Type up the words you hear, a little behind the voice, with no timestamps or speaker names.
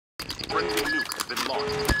Friendly nuke has been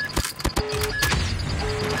launched.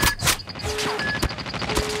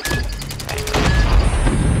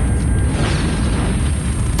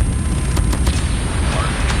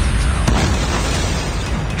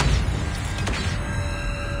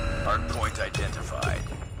 Hardpoint identified.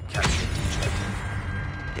 Capture the objective.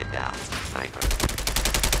 Get down, sniper.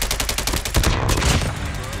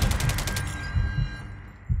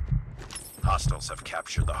 Hostiles have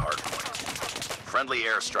captured the hardpoint. Friendly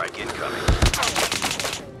airstrike incoming.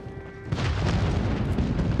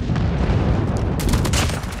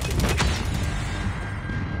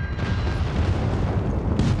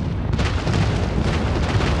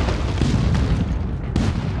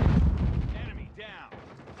 Enemy down.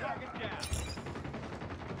 Target down.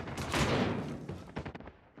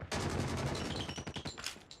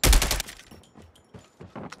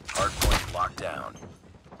 Hardpoint locked down.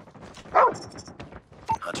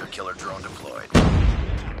 Hunter-killer drone deployed.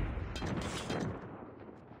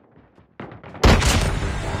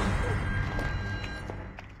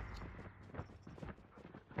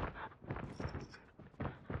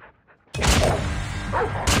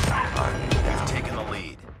 We've taken the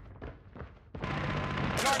lead.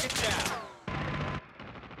 Target down.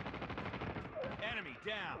 Enemy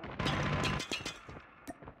down.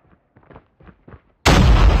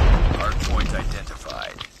 Hardpoint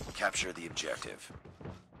identified. Capture the objective.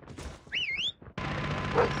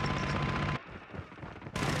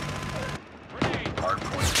 Grenade.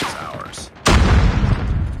 Hardpoint is ours.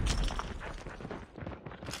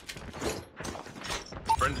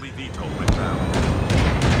 Friendly veto went down.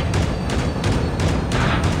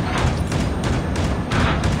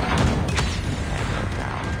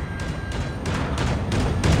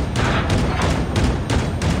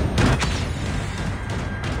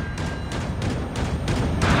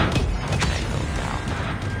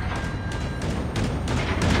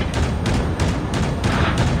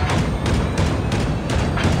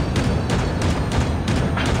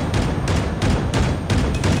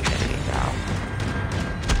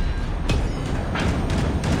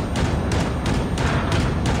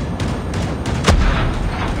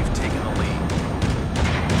 We've taken the lead.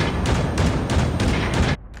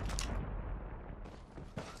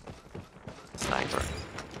 Sniper.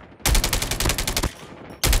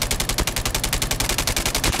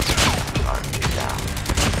 Target down.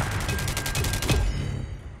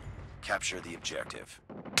 Capture the objective.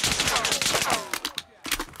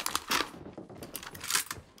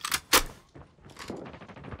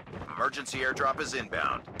 Emergency airdrop is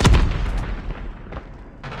inbound.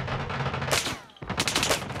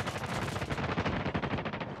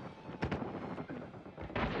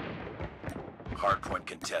 Hardpoint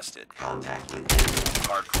contested. Contact with enemy.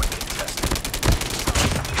 Hardpoint contested.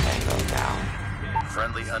 Tango down.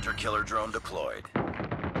 Friendly hunter-killer drone deployed.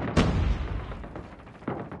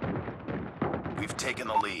 We've taken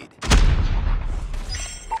the lead.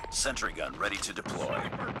 Sentry gun ready to deploy.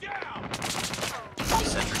 Down.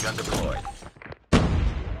 Sentry gun deployed.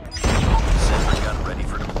 Sentry gun ready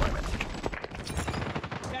for deployment.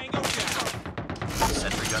 Tango down.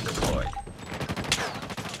 Sentry gun deployed.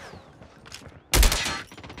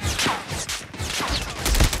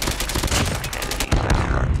 Enemy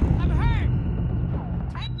down. I'm hurt.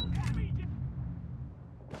 Enemy down.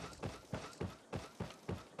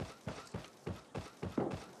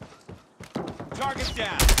 Target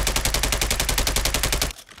down.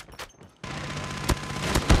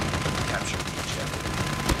 Capture the objective.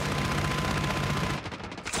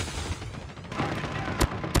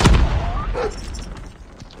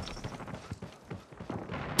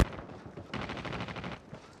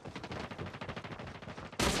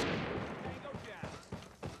 Tango down.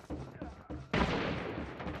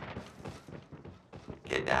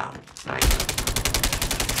 Get down, sniper.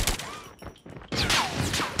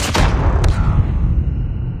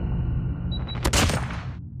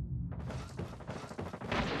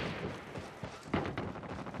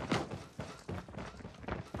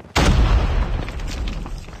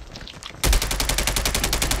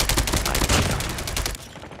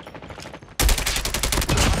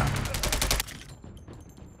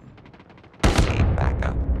 Need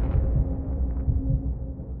backup.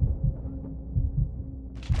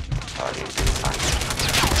 Target in sight.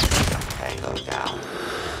 Tango down.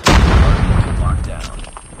 Hardpoint locked down.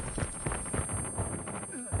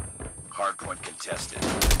 Hardpoint contested.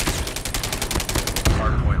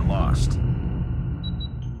 Hardpoint lost.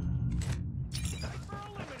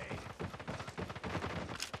 Eliminated.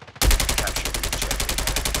 Capture the objective.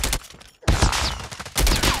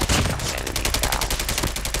 Enemy down.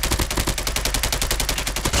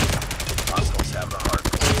 Hostiles have the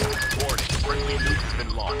hardpoint. Warning, friendly nuke has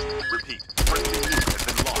been launched. Repeat. Friendly nuke has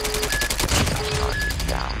been launched. Target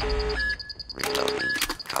down. Reloading.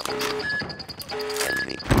 Cover me.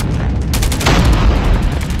 Enemy contact.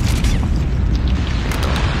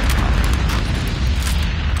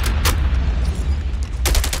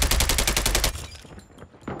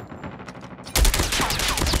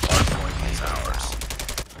 Hardpoint is ours.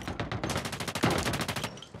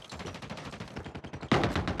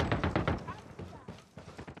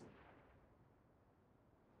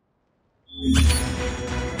 Down.